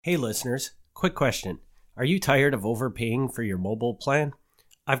Hey listeners, quick question. Are you tired of overpaying for your mobile plan?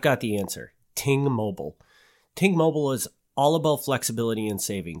 I've got the answer. Ting Mobile. Ting Mobile is all about flexibility and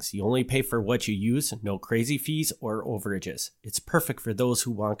savings. You only pay for what you use, no crazy fees or overages. It's perfect for those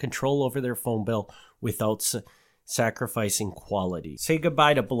who want control over their phone bill without sacrificing quality. Say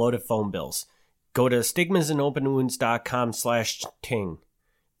goodbye to bloated phone bills. Go to stigmasandopenwounds.com/ting.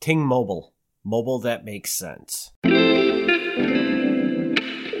 Ting Mobile. Mobile that makes sense.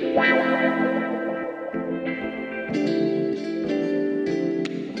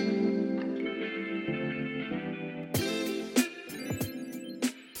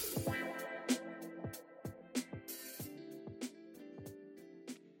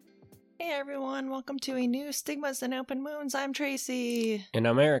 Hey everyone, welcome to a new Stigmas and Open Wounds. I'm Tracy. And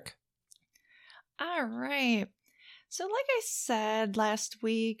I'm Eric. All right. So like I said last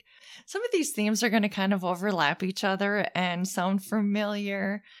week, some of these themes are going to kind of overlap each other and sound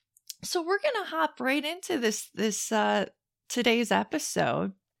familiar. So we're going to hop right into this today's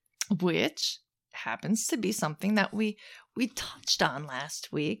episode, which happens to be something that we touched on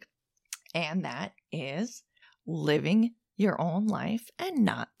last week, and that is living your own life and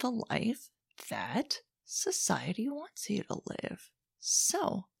not the life that society wants you to live.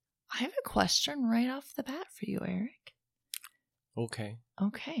 So, I have a question right off the bat for you, Eric. Okay.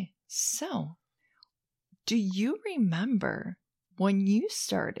 So, do you remember when you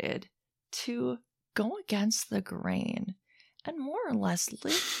started to go against the grain and more or less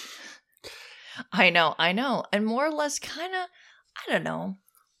live? I know. And more or less kind of,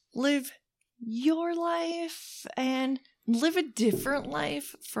 live your life and live a different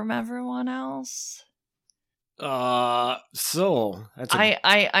life from everyone else? So that's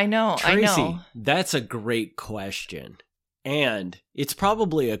I know. Tracy, that's a great question. And it's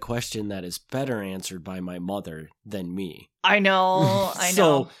probably a question that is better answered by my mother than me. I know.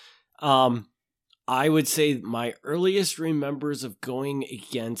 So, I would say my earliest remembers of going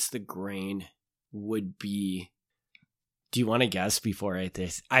against the grain would be, do you want to guess before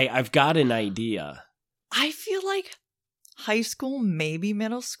I've got an idea. I feel like high school, maybe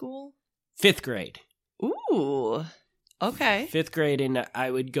middle school. 5th grade. Ooh. Okay. 5th grade, and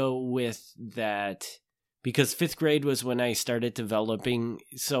I would go with that because 5th grade was when I started developing.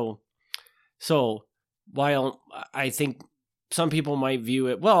 So while I think some people might view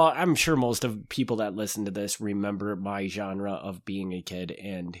it, well, I'm sure most of people that listen to this remember my genre of being a kid,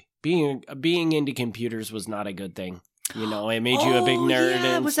 and being into computers was not a good thing. You know, it made you a big nerd and stuff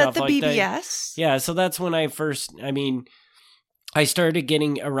like that. Was that the BBS? Yeah, so that's when I started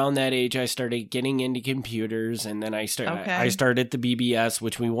getting, around that age, I started getting into computers, and then I started the BBS,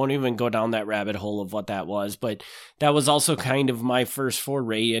 which we won't even go down that rabbit hole of what that was, but that was also kind of my first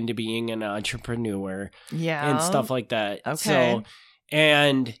foray into being an entrepreneur. Yeah. And stuff like that. Okay. So,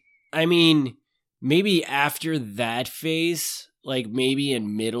 and I mean, maybe after that phase, like maybe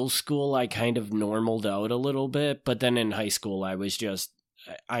in middle school, I kind of normaled out a little bit, but then in high school, I was just,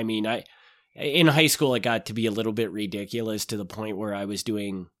 in high school, it got to be a little bit ridiculous to the point where I was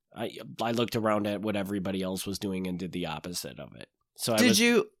doing, I looked around at what everybody else was doing and did the opposite of it. So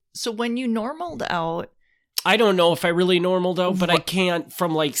so when you normaled out, I don't know if I really normaled out, but I can't,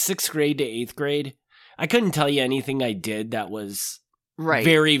 from like 6th grade to 8th grade, I couldn't tell you anything I did that was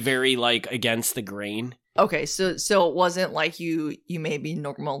very, very like against the grain. Okay, so it wasn't like you maybe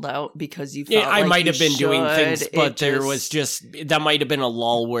normaled out because you felt I like might have been doing things, but there was just, that might have been a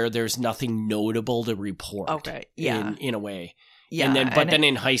lull where there's nothing notable to report. Okay, yeah. In a way. Yeah. And then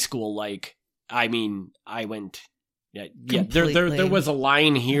in high school, like, I went, there was a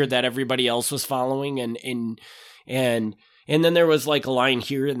line here that everybody else was following, and then there was like a line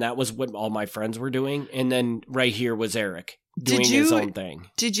here, and that was what all my friends were doing, and then right here was Eric doing his own thing.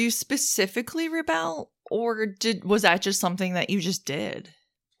 Did you specifically rebel? Or was that just something that you just did?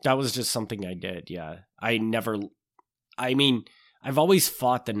 That was just something I did, yeah. I've always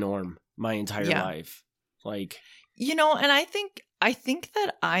fought the norm my entire life. Like, you know, and I think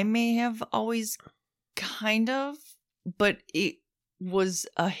that I may have always kind of, but it was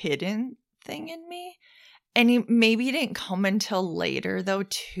a hidden thing in me. And maybe it didn't come until later though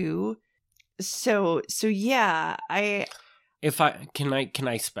too. So yeah, Can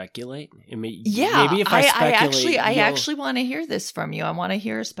I speculate? Maybe if I speculate, I actually want to hear this from you. I want to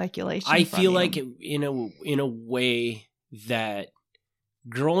hear a speculation. I feel like in a way that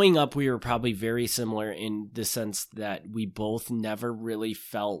growing up, we were probably very similar in the sense that we both never really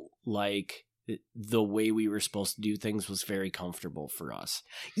felt like the way we were supposed to do things was very comfortable for us.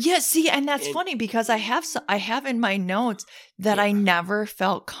 Yeah, see, and that's funny because I have in my notes that I never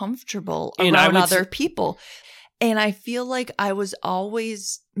felt comfortable around other people. And I feel like I was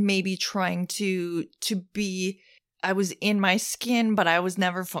always maybe trying to be, I was in my skin, but I was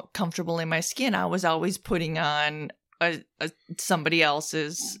never comfortable in my skin. I was always putting on somebody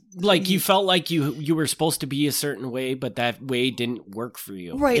else's. Like you felt like you were supposed to be a certain way, but that way didn't work for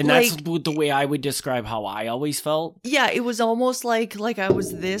you. Right. And that's the way I would describe how I always felt. Yeah, it was almost like I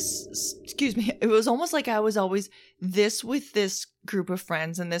was this, excuse me, it was almost like I was always this with this group of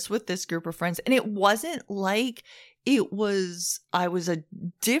friends and this with this group of friends. And it wasn't like I was a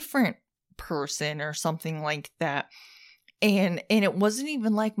different person or something like that. And it wasn't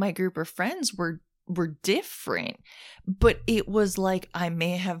even like my group of friends were different, but it was like I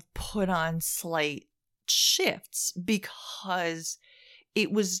may have put on slight shifts because it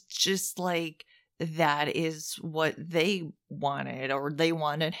was just like that is what they wanted, or they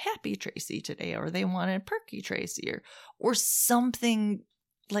wanted happy Tracy today, or they wanted perky Tracy, or something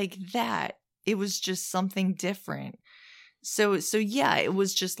like that. It was just something different. So yeah, it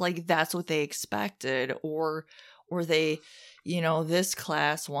was just like that's what they expected, or they, you know, this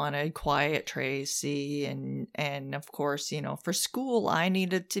class wanted quiet Tracy, and of course, you know, for school I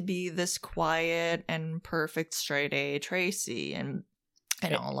needed to be this quiet and perfect straight A Tracy and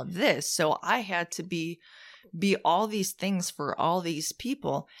all of this. So I had to be all these things for all these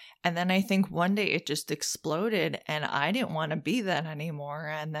people. And then I think one day it just exploded and I didn't want to be that anymore.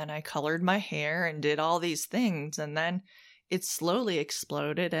 And then I colored my hair and did all these things, and then it slowly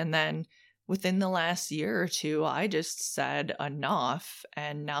exploded. And then within the last year or two, I just said enough,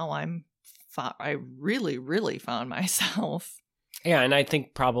 and now I really, really found myself. Yeah, and I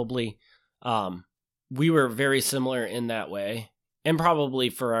think probably we were very similar in that way, and probably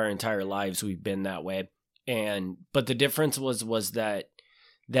for our entire lives we've been that way. But the difference was that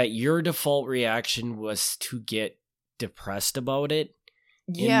your default reaction was to get depressed about it,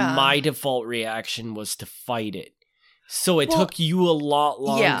 Yeah. and my default reaction was to fight it. So it took you a lot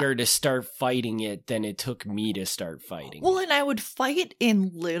longer to start fighting it than it took me to start fighting. Well, and I would fight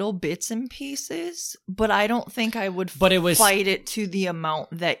in little bits and pieces, but I don't think I would fight it to the amount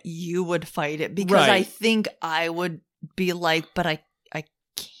that you would fight it, because I think I would be like, but I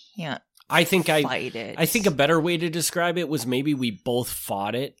can't fight it. I think a better way to describe it was maybe we both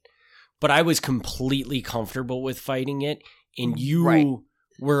fought it, but I was completely comfortable with fighting it, and you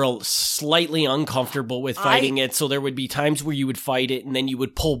were slightly uncomfortable with fighting it, so there would be times where you would fight it and then you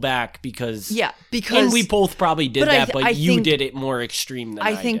would pull back because and we both probably did that, but you did it more extreme than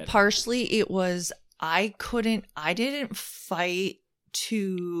I did. I think partially it was I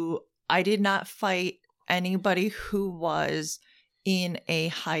did not fight anybody who was in a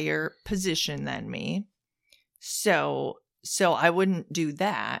higher position than me. So I wouldn't do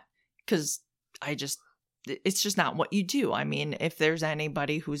that, because it's just not what you do. I mean, if there's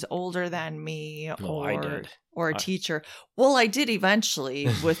anybody who's older than me or a teacher. Well, I did eventually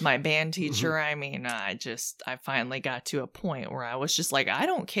with my band teacher. I mean, I finally got to a point where I was just like, I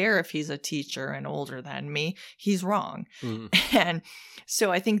don't care if he's a teacher and older than me. He's wrong. And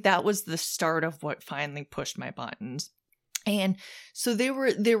so I think that was the start of what finally pushed my buttons. And so there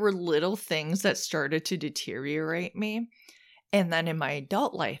were little things that started to deteriorate me. And then in my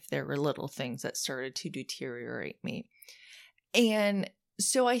adult life, there were little things that started to deteriorate me. And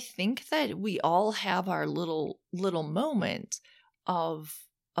so I think that we all have our little moments of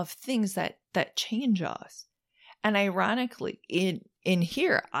things that change us. And ironically, in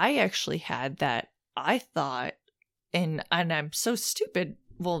here, I actually had that. I thought, and I'm so stupid.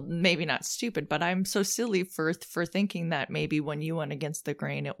 Well, maybe not stupid, but I'm so silly for thinking that maybe when you went against the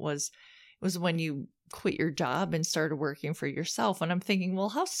grain, it was when you quit your job and started working for yourself. And I'm thinking, well,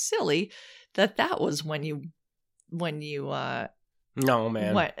 how silly that was when you no,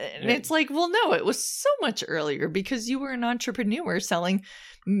 man. What? And it's like, well, no, it was so much earlier, because you were an entrepreneur selling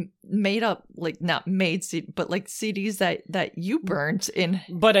made up, like not made, but like CDs that you burnt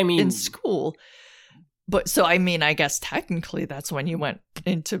in school. But so, I mean, I guess technically that's when you went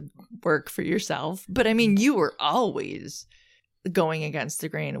into work for yourself. But I mean, you were always going against the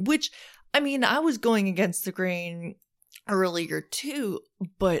grain, which, I mean, I was going against the grain earlier too,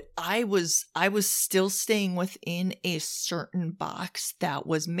 but I was still staying within a certain box that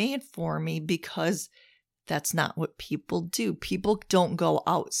was made for me, because that's not what people do. People don't go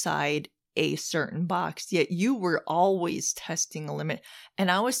outside a certain box, yet you were always testing a limit, and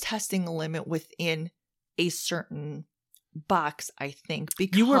I was testing a limit within a certain box, I think,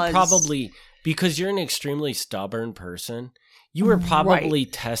 because you were probably, because you're an extremely stubborn person, you were probably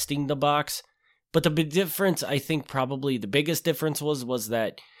testing the box. But the big difference, I think probably the biggest difference was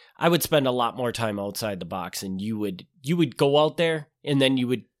that I would spend a lot more time outside the box, and you would go out there and then you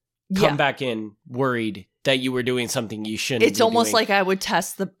would come back in worried that you were doing something you shouldn't It's be almost doing. like I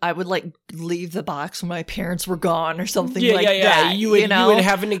would like leave the box when my parents were gone or something yeah, like yeah, yeah. that. You would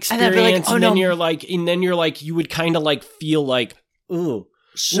have an And I'd be like, experience, "Oh, and then no. you're like, you would kind of like feel like, ooh,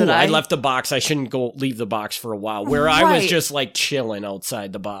 Should I I? left the box. I shouldn't go leave the box for a while. Where I was Right. just like chilling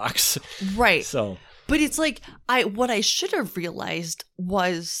outside the box. Right. So, But it's like what I should have realized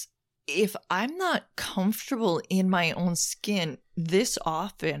was if I'm not comfortable in my own skin this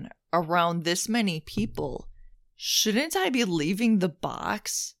often around this many people, shouldn't I be leaving the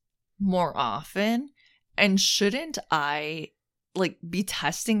box more often? And shouldn't I like be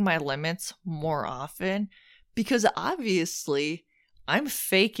testing my limits more often? Because obviously I'm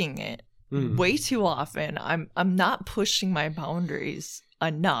faking it way too often. I'm not pushing my boundaries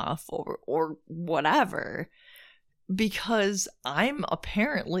enough or whatever, because I'm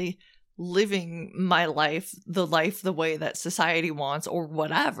apparently living my life the way that society wants or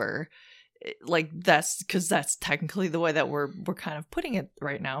whatever. Like that's because that's technically the way that we're kind of putting it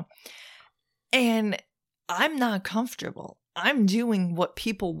right now. And I'm not comfortable. I'm doing what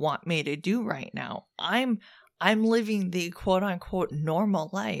people want me to do right now. I'm living the quote unquote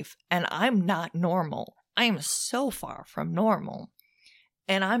normal life, and I'm not normal. I am so far from normal.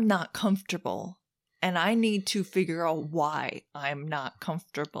 And I'm not comfortable. And I need to figure out why I'm not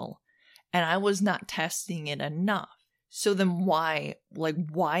comfortable. And I was not testing it enough. So then why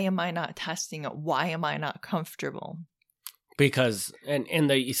am I not testing it? Why am I not comfortable? because and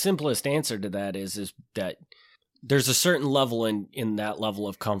the simplest answer to that is that there's a certain level in that level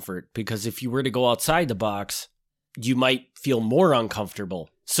of comfort, because if you were to go outside the box, you might feel more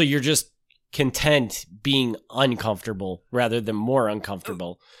uncomfortable. So you're just content being uncomfortable rather than more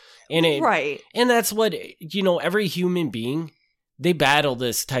uncomfortable. Right. And that's what, every human being, they battle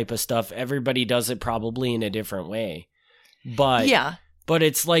this type of stuff. Everybody does it probably in a different way. But yeah. But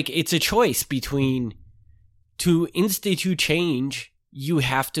it's like, it's a choice between, to institute change, you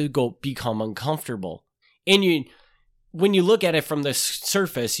have to go become uncomfortable. And when you look at it from the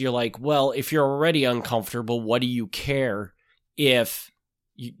surface, you're like, well, if you're already uncomfortable, what do you care if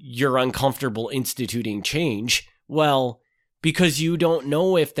you're uncomfortable instituting change? Well, because you don't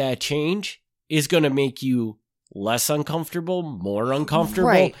know if that change is going to make you less uncomfortable, more uncomfortable.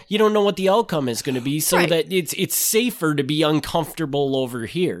 Right. You don't know what the outcome is going to be, so Right. that it's safer to be uncomfortable over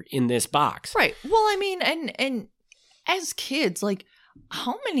here in this box. Right. Well, I mean, and as kids, like,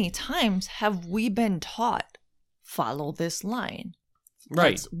 how many times have we been taught, follow this line?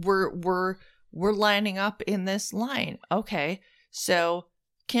 Right. We're lining up in this line. Okay. So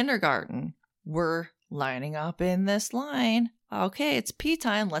kindergarten, we're lining up in this line. Okay, it's pee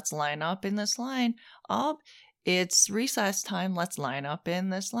time. Let's line up in this line. Oh, it's recess time. Let's line up in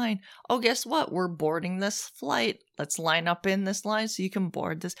this line. Oh, guess what? We're boarding this flight. Let's line up in this line so you can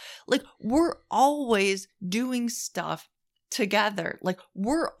board this. Like, we're always doing stuff together. Like,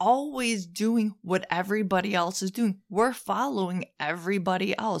 we're always doing what everybody else is doing. We're following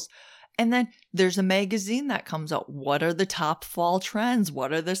everybody else. And then there's a magazine that comes out. What are the top fall trends?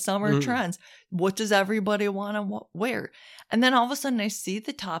 What are the summer trends? What does everybody want to wear? And then all of a sudden I see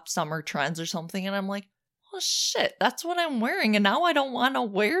the top summer trends or something, and I'm like, oh shit, that's what I'm wearing. And now I don't want to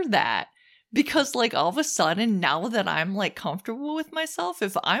wear that. Because like all of a sudden, now that I'm like comfortable with myself,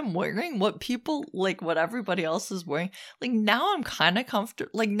 if I'm wearing what everybody else is wearing, like now I'm kind of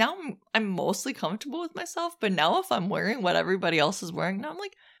comfortable. Like now I'm mostly comfortable with myself. But now if I'm wearing what everybody else is wearing, now I'm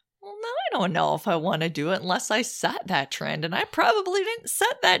like, well, now I don't know if I want to do it unless I set that trend. And I probably didn't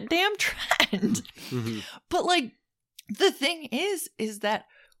set that damn trend. Mm-hmm. But like, the thing is that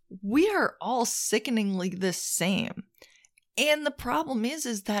we are all sickeningly the same. And the problem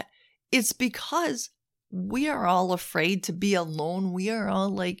is that it's because we are all afraid to be alone. We are all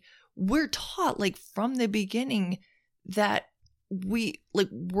like, we're taught like from the beginning that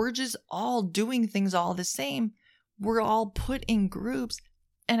we're just all doing things all the same. We're all put in groups.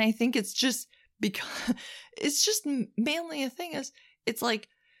 And I think it's just because it's just mainly a thing is it's like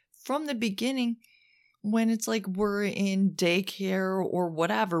from the beginning when it's like we're in daycare or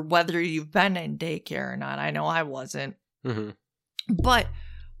whatever, whether you've been in daycare or not. I know I wasn't. Mm-hmm. But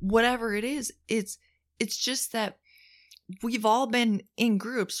whatever it is, it's just that we've all been in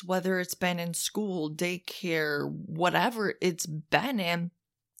groups, whether it's been in school, daycare, whatever it's been in.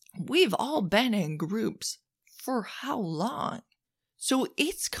 We've all been in groups for how long? So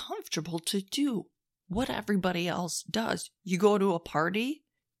it's comfortable to do what everybody else does. You go to a party,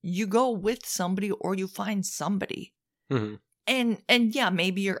 you go with somebody or you find somebody. Mm-hmm. And yeah,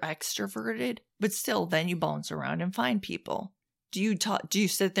 maybe you're extroverted, but still then you bounce around and find people. Do you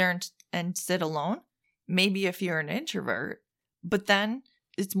sit there and sit alone? Maybe if you're an introvert, but then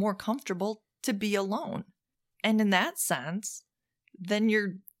it's more comfortable to be alone. And in that sense, then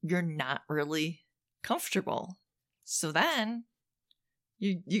you're not really comfortable. So then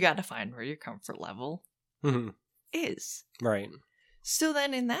you got to find where your comfort level is. Right. So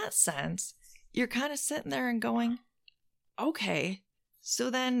then in that sense, you're kind of sitting there and going, okay, so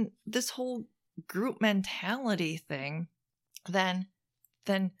then this whole group mentality thing, then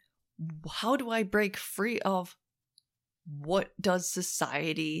how do I break free of what does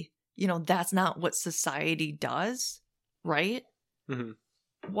society, that's not what society does, right? Mm-hmm.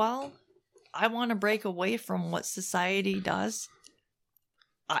 Well, I want to break away from what society does.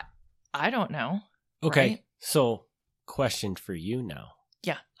 I don't know. Okay. Right? So, question for you now.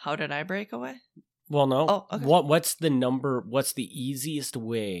 Yeah. How did I break away? Well, no. Oh, okay. What's the easiest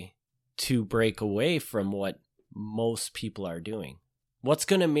way to break away from what most people are doing? What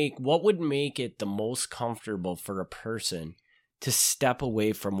would make it the most comfortable for a person to step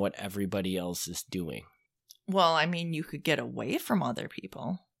away from what everybody else is doing? Well, I mean, you could get away from other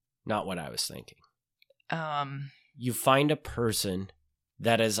people. Not what I was thinking. You find a person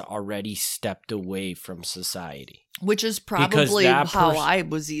that has already stepped away from society. Which is probably how I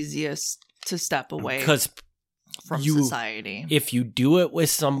was easiest to step away from society. If you do it with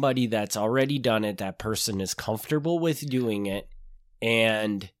somebody that's already done it, that person is comfortable with doing it,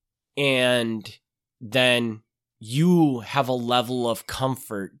 and then you have a level of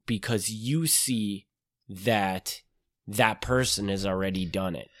comfort because you see that person has already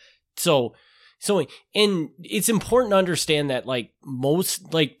done it. So, and it's important to understand that,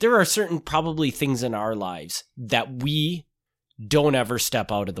 there are certain probably things in our lives that we don't ever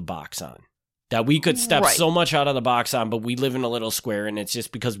step out of the box on. That we could step so much out of the box on, but we live in a little square, and it's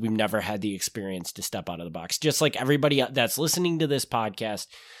just because we've never had the experience to step out of the box. Just like everybody that's listening to this podcast,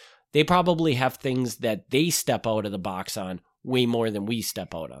 they probably have things that they step out of the box on way more than we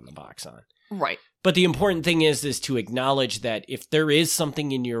step out on the box on. Right. But the important thing is to acknowledge that if there is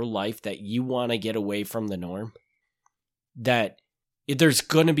something in your life that you want to get away from the norm, that there's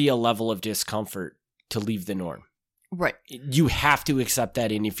going to be a level of discomfort to leave the norm. Right. You have to accept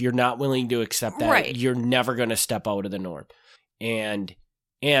that. And if you're not willing to accept that, you're never going to step out of the norm. And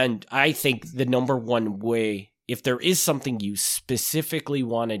I think the number one way, if there is something you specifically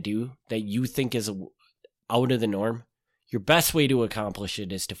want to do that you think is out of the norm, your best way to accomplish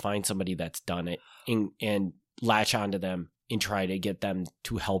it is to find somebody that's done it and latch onto them and try to get them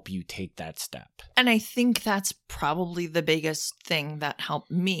to help you take that step. And I think that's probably the biggest thing that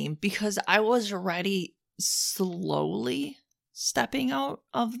helped me, because I was already slowly stepping out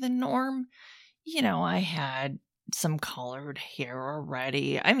of the norm. I had some colored hair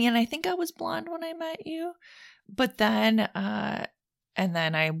already. I mean, I think I was blonde when I met you, but then I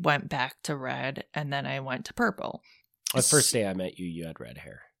went back to red, and then I went to purple. The first day I met you, you had red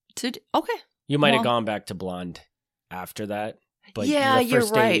hair. Okay. You might have gone back to blonde after that. But yeah, you're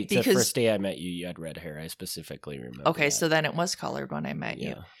right. Because the first day I met you, you had red hair. I specifically remember. Okay, that. So then it was colored when I met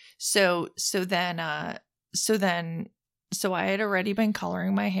you. So then I had already been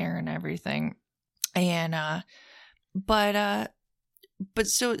coloring my hair and everything, and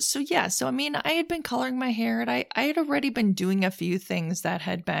so I mean, I had been coloring my hair, and I had already been doing a few things that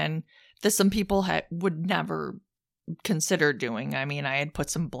some people would never consider doing. I mean, I had put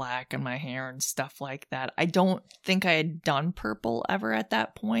some black in my hair and stuff like that. I don't think I had done purple ever at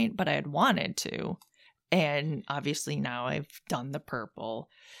that point, but I had wanted to. And obviously now I've done the purple.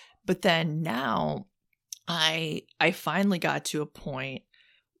 But then now I finally got to a point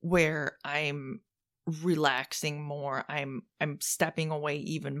where I'm relaxing more. I'm stepping away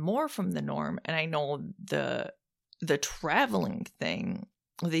even more from the norm. And I know the traveling thing,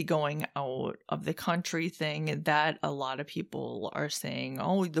 the going out of the country thing, that a lot of people are saying,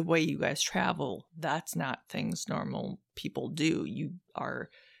 oh, the way you guys travel, that's not things normal people do. You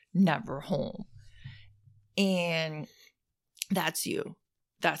are never home. And that's you.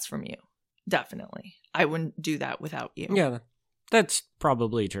 That's from you. Definitely. I wouldn't do that without you. Yeah, that's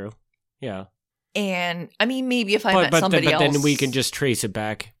probably true. Yeah. And I mean, maybe if I met somebody else. But then we can just trace it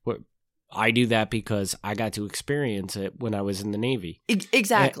back. I do that because I got to experience it when I was in the Navy.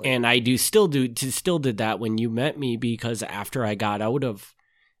 Exactly. And I still did that when you met me, because after I got out of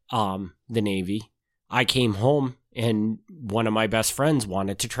the Navy, I came home and one of my best friends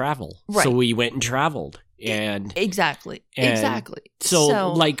wanted to travel. Right. So we went and traveled. And Exactly.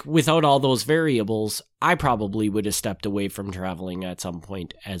 So like, without all those variables, I probably would have stepped away from traveling at some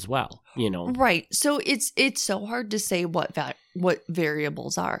point as well, Right. So it's so hard to say what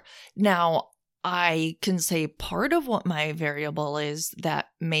variables are. Now, I can say part of what my variable is that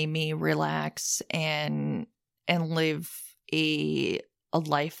made me relax and live a a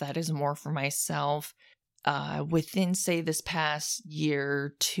life that is more for myself within, say, this past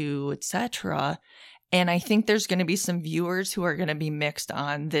year, two, etc. And I think there's going to be some viewers who are going to be mixed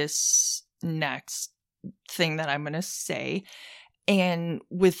on this next thing that I'm going to say. And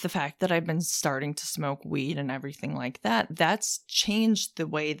with the fact that I've been starting to smoke weed and everything like that, that's changed the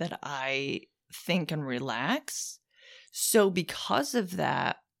way that I think and relax. So because of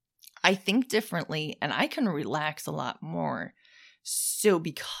that, I think differently and I can relax a lot more. So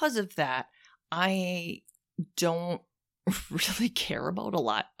because of that, I don't really care about a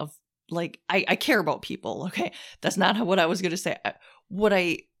lot of, like, I care about people, okay? That's not what I was going to say.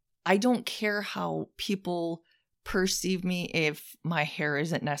 I don't care how people perceive me if my hair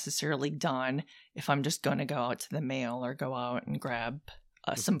isn't necessarily done, if I'm just going to go out to the mail or go out and grab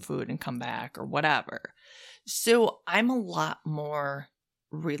some food and come back or whatever. So I'm a lot more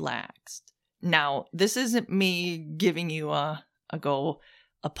relaxed. Now, this isn't me giving you a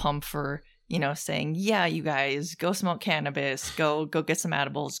pump for, saying, yeah, you guys go smoke cannabis, go get some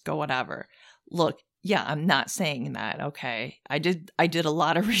edibles, go whatever. Look, yeah, I'm not saying that, okay? I did a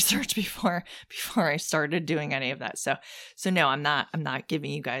lot of research before I started doing any of that. So no, I'm not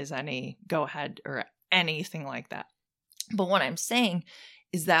giving you guys any go ahead or anything like that. But what I'm saying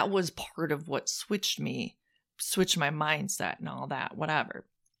is that was part of what switched my mindset and all that, whatever.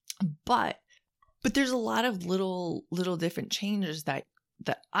 But there's a lot of little different changes that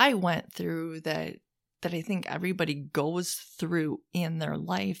I went through that I think everybody goes through in their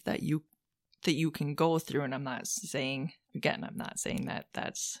life that you can go through. And I'm not saying that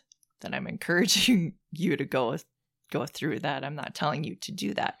I'm encouraging you to go through that. I'm not telling you to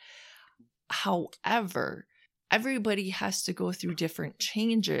do that. However, everybody has to go through different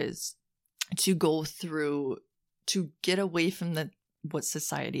changes to go through to get away from what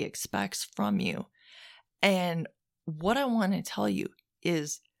society expects from you. And what I want to tell you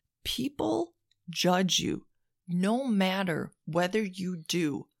is people judge you no matter whether you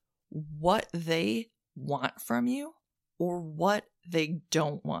do what they want from you or what they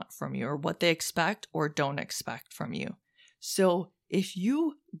don't want from you or what they expect or don't expect from you. So if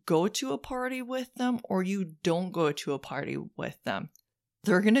you go to a party with them or you don't go to a party with them,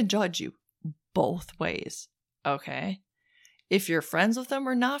 they're going to judge you both ways, okay? If you're friends with them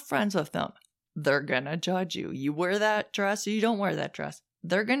or not friends with them, they're going to judge you. You wear that dress or you don't wear that dress,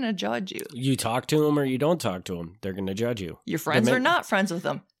 they're going to judge you. You talk to them or you don't talk to them, they're going to judge you. You're friends or not friends with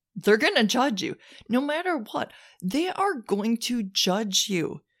them, they're going to judge you. No matter what, they are going to judge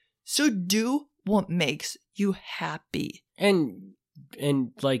you. So do what makes you happy. And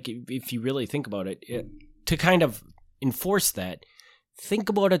like, if you really think about it, to kind of enforce that, think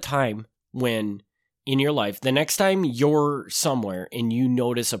about a time when in your life, the next time you're somewhere and you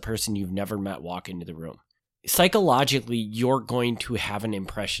notice a person you've never met walk into the room, psychologically, you're going to have an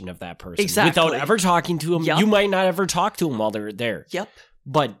impression of that person. Exactly. Without ever talking to them. Yep. You might not ever talk to them while they're there. Yep.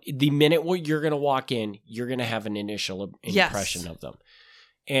 But the minute you're going to walk in, you're going to have an initial impression of them.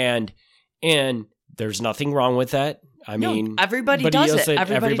 And there's nothing wrong with that. I mean, everybody does it.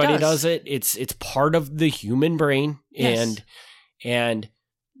 Everybody does it. It's part of the human brain. Yes.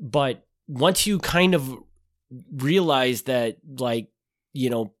 But once you kind of realize that, like,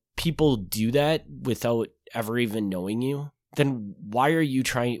 people do that without ever even knowing you, then why would you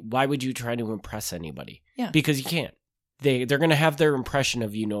try to impress anybody? Yeah. Because you can't. They're going to have their impression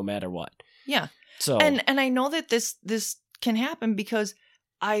of you no matter what. Yeah. So and I know that this can happen because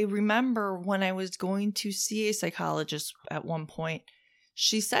I remember when I was going to see a psychologist at one point,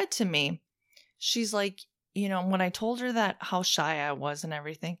 she said to me, she's like, when I told her that how shy I was and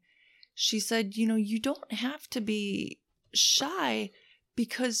everything, she said, you don't have to be shy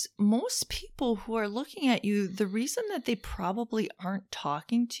because most people who are looking at you, the reason that they probably aren't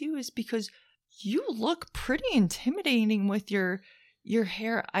talking to you is because you look pretty intimidating with your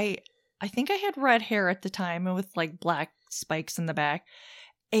hair. I think I had red hair at the time and with like black spikes in the back.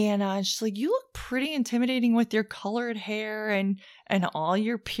 And she's like, you look pretty intimidating with your colored hair and all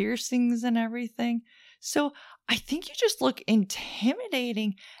your piercings and everything. So I think you just look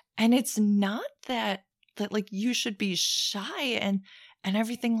intimidating. And it's not that like you should be shy and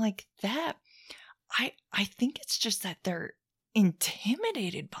everything like that. I think it's just that they're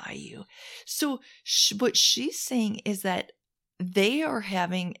intimidated by you. So what she's saying is that they are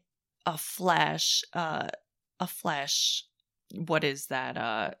having a flash, what is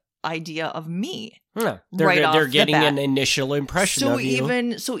that, idea of me. Yeah. They're getting an initial impression of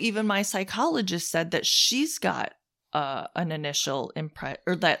you. So even my psychologist said that she's got an initial impression,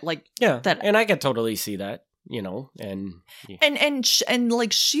 or that like, yeah, that, and I could totally see that, and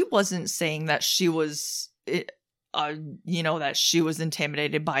like she wasn't saying that she was that she was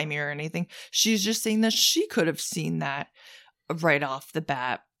intimidated by me or anything. She's just saying that she could have seen that right off the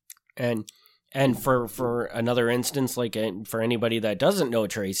bat. And for another instance, like for anybody that doesn't know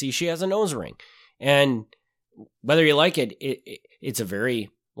Tracy, she has a nose ring. And whether you like it, it's a very,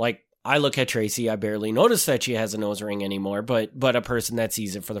 like, I look at Tracy, I barely notice that she has a nose ring anymore, but a person that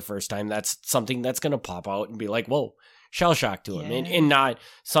sees it for the first time, that's something that's going to pop out and be like, whoa, shell shock to him. And not,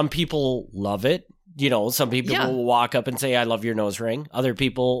 some people love it. Some people will walk up and say, I love your nose ring. Other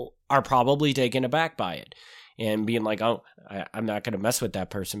people are probably taken aback by it and being like, oh, I'm not going to mess with that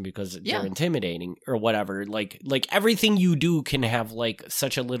person because they're intimidating or whatever. Like everything you do can have like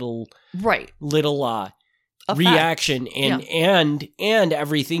such a little reaction, and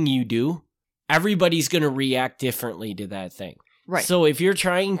everything you do, everybody's going to react differently to that thing. Right. So if you're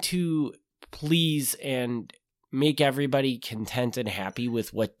trying to please and make everybody content and happy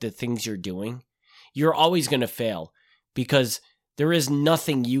with what the things you're doing, you're always going to fail because there is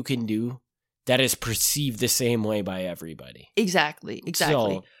nothing you can do that is perceived the same way by everybody. Exactly.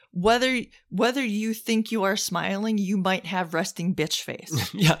 So, whether you think you are smiling, you might have resting bitch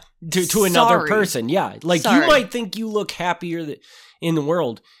face. Yeah, to another person. Yeah, like you might think you look happier in the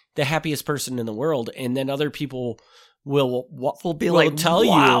world, the happiest person in the world, and then other people will tell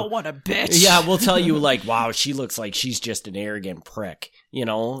wow, you, what a bitch. Yeah, we'll tell you like, wow, she looks like she's just an arrogant prick.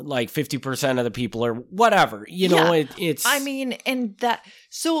 Like 50% of the people are whatever. It's. I mean, and that.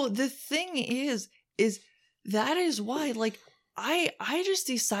 So the thing is that is why, like, I just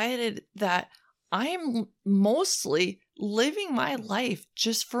decided that I'm mostly living my life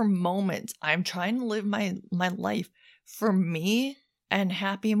just for moments. I'm trying to live my life for me and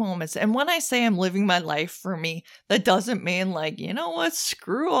happy moments. And when I say I'm living my life for me, that doesn't mean like, you know what,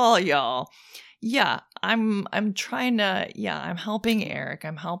 screw all y'all. Yeah, I'm trying to, I'm helping Eric,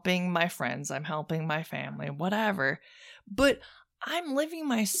 I'm helping my friends, I'm helping my family, whatever. But I'm living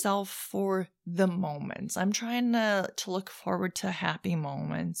myself for the moments. I'm trying to look forward to happy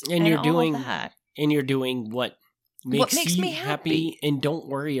moments. And you're doing that. And you're doing what makes you me happy. And don't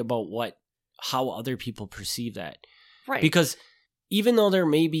worry about how other people perceive that. Right. Because even though there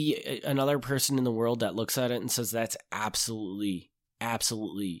may be another person in the world that looks at it and says that's absolutely,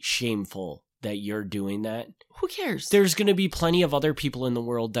 absolutely shameful that you're doing that. Who cares? There's going to be plenty of other people in the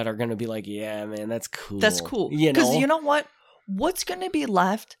world that are going to be like, yeah, man, that's cool. That's cool. Because you know what? What's going to be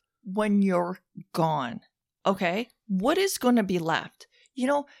left when you're gone? Okay? What is going to be left?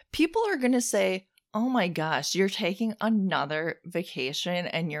 People are going to say, oh my gosh, you're taking another vacation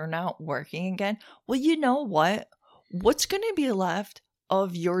and you're not working again. Well, you know what? What's going to be left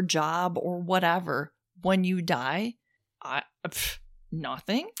of your job or whatever when you die?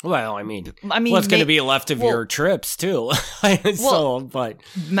 Nothing. Well, I mean, what's going to be left of your trips too?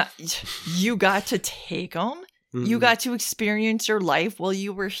 You got to take them. Mm-hmm. You got to experience your life while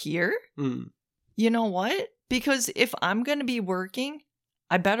you were here. Mm. You know what? Because if I'm going to be working,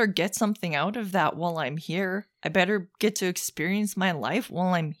 I better get something out of that while I'm here. I better get to experience my life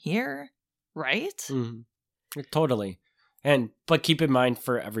while I'm here, right? Mm-hmm. Totally. But keep in mind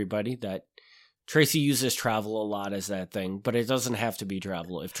for everybody that Tracy uses travel a lot as that thing, but it doesn't have to be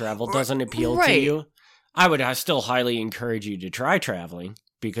travel. If travel doesn't appeal to you, I would still highly encourage you to try traveling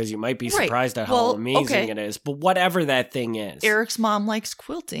because you might be surprised at how amazing it is. But whatever that thing is. Eric's mom likes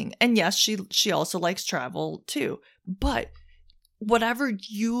quilting. And yes, she also likes travel too. But whatever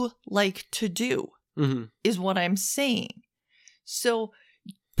you like to do is what I'm saying. So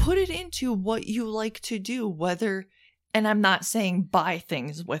put it into what you like to do, and I'm not saying buy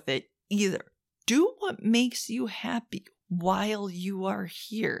things with it either. Do what makes you happy while you are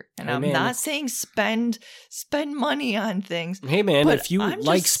here. And hey, I'm not saying spend money on things. Hey man, if you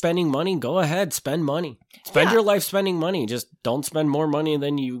like spending money, go ahead, spend money. Spend your life spending money. Just don't spend more money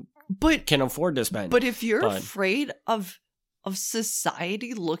than you can afford to spend. But if you're afraid of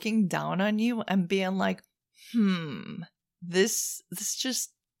society looking down on you and being like, this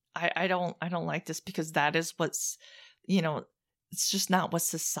just I don't like this because that is what's, it's just not what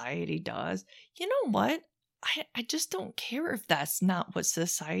society does. You know what? I just don't care if that's not what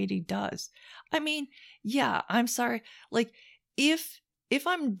society does. I mean, yeah, I'm sorry. Like, if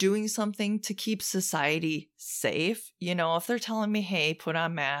I'm doing something to keep society safe, if they're telling me, hey, put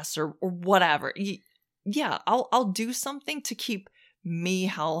on masks or whatever, yeah, I'll do something to keep me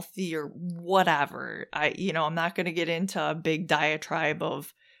healthy or whatever. I'm not going to get into a big diatribe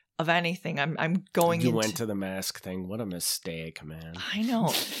of anything. I'm going into... You went to the mask thing. What a mistake, man. I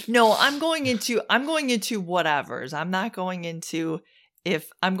know. No, I'm going into whatevers. I'm not going into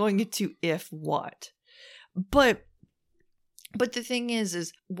if. I'm going into if what. But the thing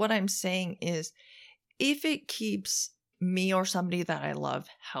is what I'm saying is if it keeps me or somebody that I love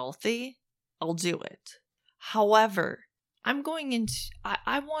healthy, I'll do it. However, I'm going into,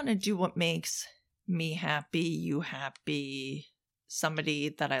 I want to do what makes me happy, you happy,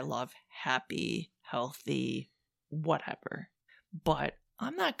 somebody that I love happy, healthy, whatever. But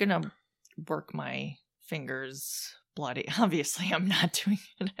I'm not going to work my fingers bloody. Obviously, I'm not doing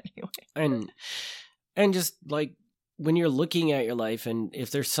it anyway. And just like when you're looking at your life, and if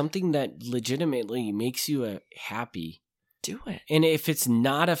there's something that legitimately makes you happy, do it. And if it's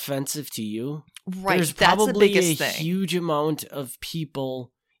not offensive to you, right, there's that's probably the biggest thing. Huge amount of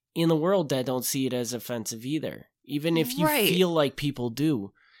people in the world that don't see it as offensive either, even if you feel like people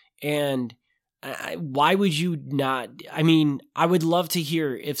do. And why would you not? I mean, I would love to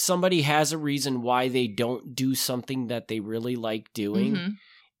hear if somebody has a reason why they don't do something that they really like doing,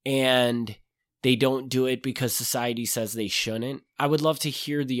 and they don't do it because society says they shouldn't. I would love to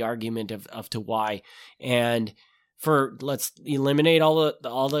hear the argument of to why. And let's eliminate all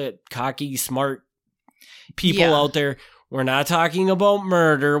the cocky, smart people out there. We're not talking about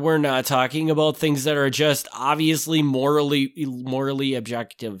murder. We're not talking about things that are just obviously morally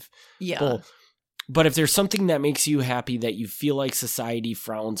objective. Yeah. But if there's something that makes you happy that you feel like society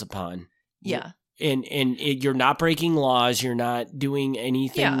frowns upon, and you're not breaking laws, you're not doing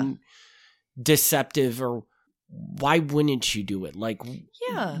anything deceptive, or why wouldn't you do it? Like,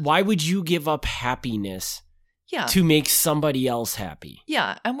 why would you give up happiness to make somebody else happy?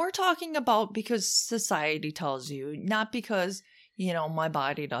 Yeah, and we're talking about because society tells you, not because, my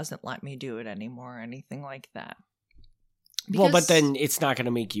body doesn't let me do it anymore or anything like that. Well, but then it's not going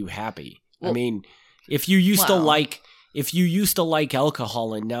to make you happy. Well, I mean, if you used to like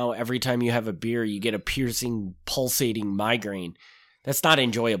alcohol and now every time you have a beer you get a piercing, pulsating migraine, that's not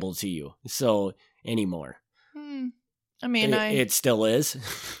enjoyable to you anymore. I mean, it still is.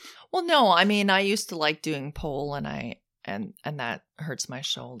 Well, no, I mean, I used to like doing pole, and that hurts my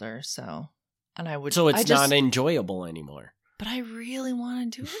shoulder. So it's not enjoyable anymore. But I really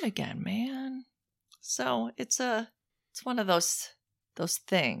want to do it again, man. So it's one of those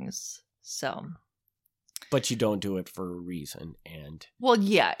things. So, but you don't do it for a reason, and well,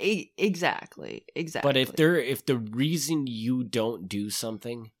 yeah, exactly. But if the reason you don't do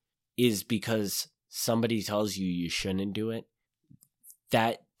something is because somebody tells you shouldn't do it,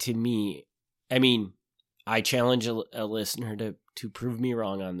 that to me, I mean, I challenge a listener to prove me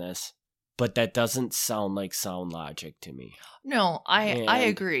wrong on this, but that doesn't sound like sound logic to me. No, I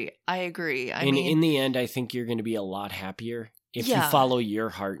agree. I mean, in the end, I think you're going to be a lot happier if you follow your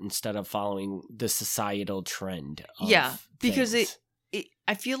heart instead of following the societal trend. Because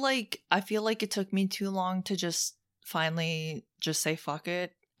I feel like it took me too long to just finally just say fuck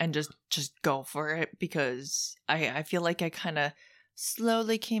it and just go for it, because I feel like I kind of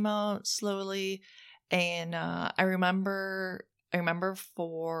slowly came out and I remember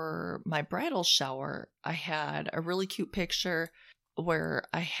for my bridal shower I had a really cute picture where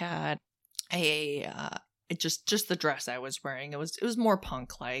I had just the dress I was wearing. It was more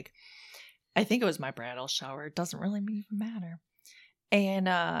punk like. I think it was my bridal shower. It doesn't really even matter.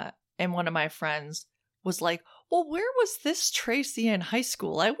 And one of my friends was like, well, where was this Tracy in high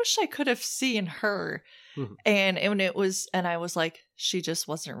school? I wish I could have seen her. Mm-hmm. And I was like, she just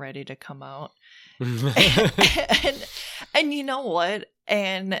wasn't ready to come out. and you know what?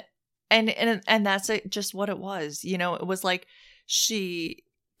 And that's just what it was. It was like she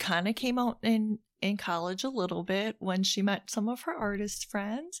kind of came out in college a little bit when she met some of her artist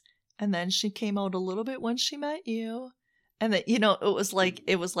friends. And then she came out a little bit when she met you. And that,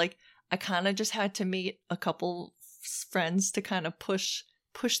 it was like I kind of just had to meet a couple friends to kind of push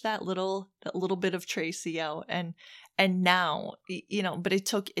that little bit of Tracy out. And now, but it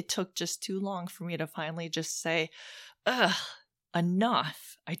took just too long for me to finally just say,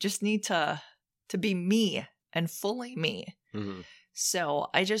 enough. I just need to be me and fully me. Mm-hmm. So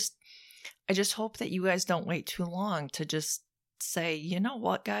I just hope that you guys don't wait too long to just say, you know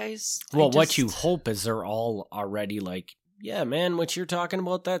what, guys? Well, what you hope is they're all already like, yeah, man, what you're talking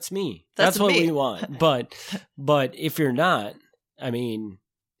about, that's me. That's what we want. But if you're not, I mean,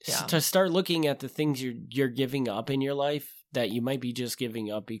 to start looking at the things you're giving up in your life that you might be just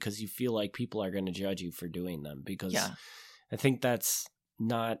giving up because you feel like people are going to judge you for doing them. Because I think that's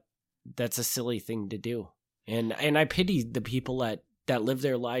a silly thing to do. And I pity the people that live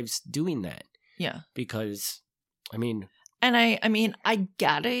their lives doing that. Yeah. Because, I mean... And I mean, I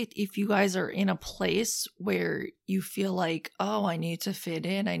get it if you guys are in a place where you feel like, oh, I need to fit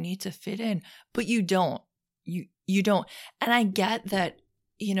in, but you don't. You don't. And I get that,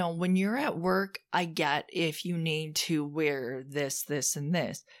 when you're at work, I get if you need to wear this, this, and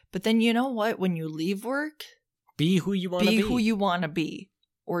this. But then you know what? When you leave work, be who you want to be. Be who you want to be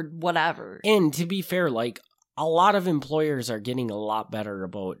or whatever. And to be fair, like a lot of employers are getting a lot better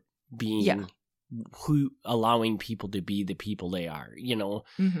about being allowing people to be the people they are,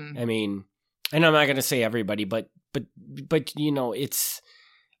 Mm-hmm. I mean, and I'm not going to say everybody, but it's,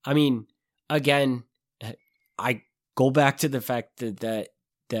 I mean, again, I go back to the fact that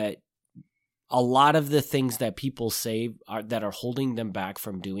a lot of the things that people say that are holding them back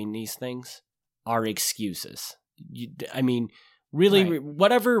from doing these things are excuses. I mean, really, right.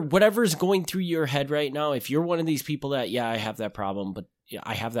 Whatever's going through your head right now, if you're one of these people that, I have that problem, but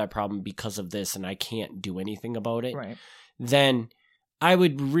I have that problem because of this and I can't do anything about it, right. Then I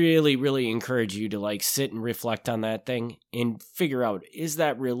would really, really encourage you to like sit and reflect on that thing and figure out, is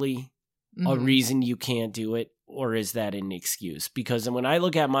that really a reason you can't do it? Or is that an excuse? Because when I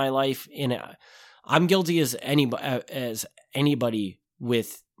look at my life, I'm guilty as anybody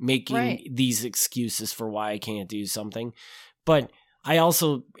with making these excuses for why I can't do something. But I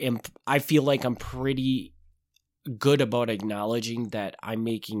also I feel like I'm pretty good about acknowledging that I'm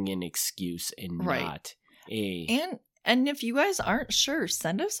making an excuse and not a... And if you guys aren't sure,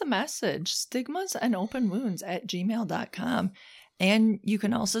 send us a message, stigmasandopenwounds@gmail.com. And you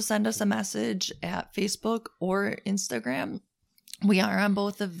can also send us a message at Facebook or Instagram. We are on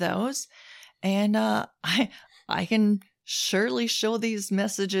both of those. And I can surely show these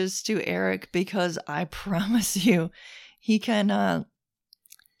messages to Eric because I promise you he can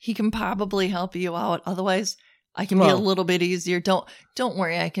probably help you out. Otherwise, I can be a little bit easier. Don't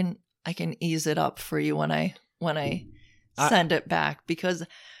worry, I can ease it up for you when I send it back, because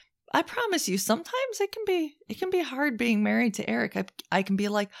I promise you, sometimes it can be hard being married to Eric. I can be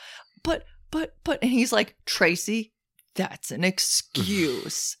like, but, and he's like, Tracy, that's an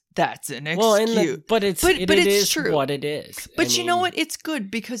excuse. That's an excuse. Well, but it's true. What it is. But you know what? It's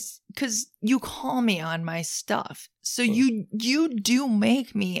good because you call me on my stuff. So you do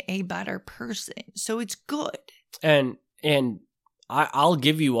make me a better person. So it's good. And I'll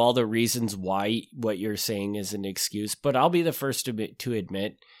give you all the reasons why what you're saying is an excuse, but I'll be the first to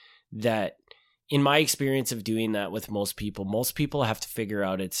admit that in my experience of doing that with most people have to figure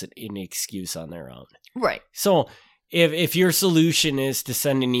out it's an excuse on their own. Right. So if your solution is to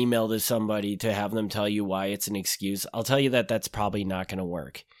send an email to somebody to have them tell you why it's an excuse, I'll tell you that that's probably not going to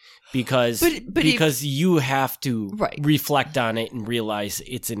work. Because you have to reflect on it and realize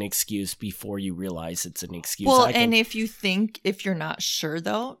it's an excuse before you realize it's an excuse. Well, and if you're not sure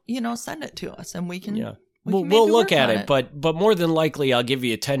though, send it to us and we can. Yeah, we'll look at it. But more than likely, I'll give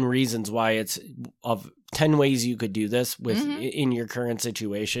you 10 reasons why it's of 10 ways you could do this in your current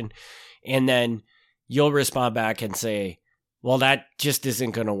situation, and then you'll respond back and say, "Well, that just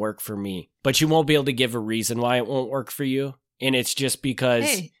isn't going to work for me." But you won't be able to give a reason why it won't work for you, and it's just because.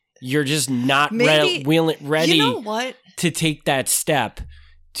 Hey. You're just not ready to take that step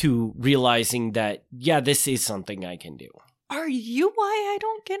to realizing that, this is something I can do. Are you why I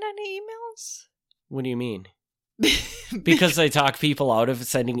don't get any emails? What do you mean? Because I talk people out of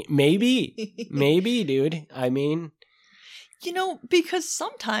sending... Maybe, dude. I mean... Because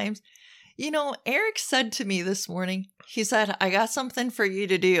sometimes... Eric said to me this morning, he said, I got something for you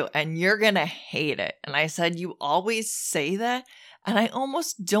to do and you're going to hate it. And I said, you always say that. And I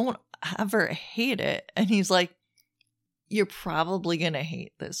almost don't ever hate it. And he's like, you're probably going to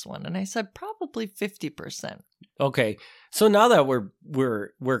hate this one. And I said, probably 50%. Okay. So now that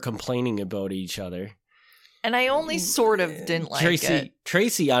we're complaining about each other. And I only sort of didn't like it.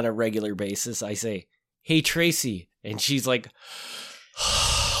 Tracy on a regular basis, I say, hey, Tracy. And she's like,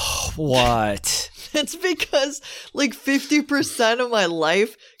 what? It's because like 50% of my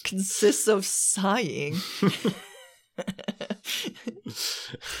life consists of sighing.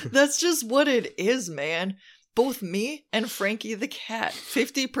 That's just what it is, man. Both me and Frankie the cat,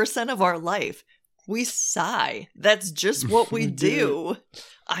 50% of our life, we sigh. That's just what we do.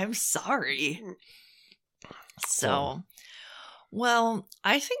 I'm sorry. So, well,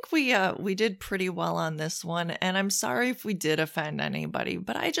 I think we did pretty well on this one, and I'm sorry if we did offend anybody,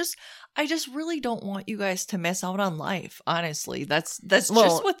 but I just really don't want you guys to miss out on life. Honestly, that's just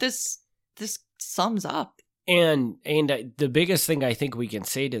what this sums up. And the biggest thing I think we can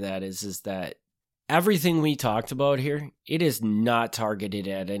say to that is that everything we talked about here, it is not targeted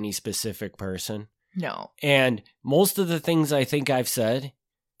at any specific person. No. And most of the things I think I've said,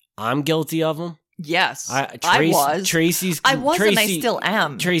 I'm guilty of them. Yes, I was. I still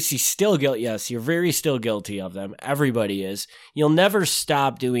am. Tracy's still guilty. Yes, you're very still guilty of them. Everybody is. You'll never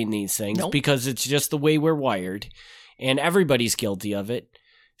stop doing these things because it's just the way we're wired. And everybody's guilty of it.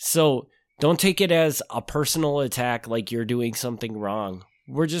 So don't take it as a personal attack like you're doing something wrong.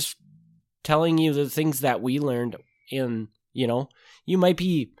 We're just telling you the things that we learned in, you might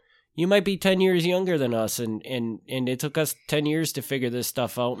be 10 years younger than us and it took us 10 years to figure this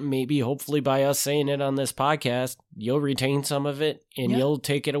stuff out. Maybe hopefully by us saying it on this podcast, you'll retain some of it and you'll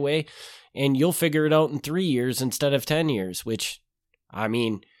take it away and you'll figure it out in 3 years instead of 10 years, which, I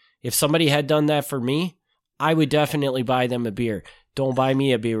mean, if somebody had done that for me, I would definitely buy them a beer. Don't buy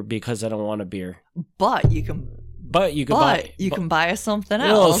me a beer because I don't want a beer. But you can buy us something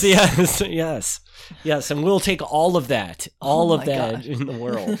else. Yes, and we'll take all of that, God. in the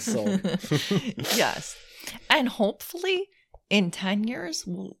world. So yes, and hopefully in 10 years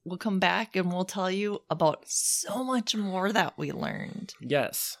we'll come back and we'll tell you about so much more that we learned.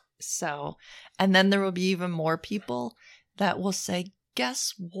 Yes. So, and then there will be even more people that will say,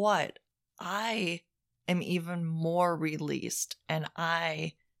 "Guess what? I am even more released, and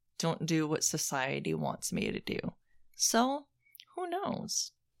I don't do what society wants me to do." So, who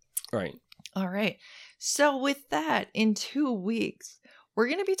knows? Right. All right. So, with that, in 2 weeks, we're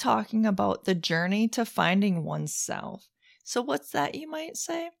going to be talking about the journey to finding oneself. So, what's that, you might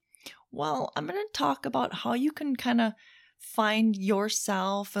say? Well, I'm going to talk about how you can kind of find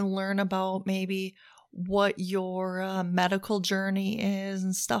yourself and learn about maybe what your medical journey is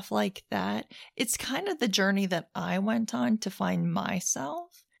and stuff like that. It's kind of the journey that I went on to find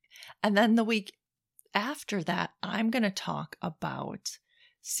myself. And then the week after that, I'm going to talk about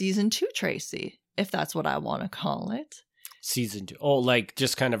season 2, Tracy, if that's what I want to call it. Season 2. Oh, like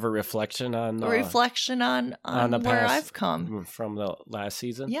just kind of a reflection on... A reflection on the where past, I've come. From the last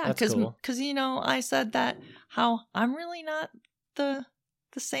season? Yeah, because cool. I said that how I'm really not the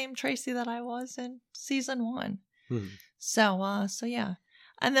same Tracy that I was in season 1. So yeah.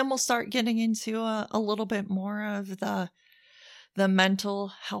 And then we'll start getting into a little bit more of the mental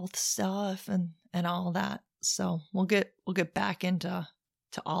health stuff and all that. So we'll get back into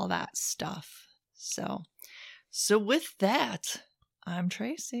all that stuff. So with that, I'm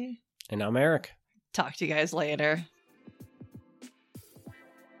Tracy. And I'm Eric. Talk to you guys later.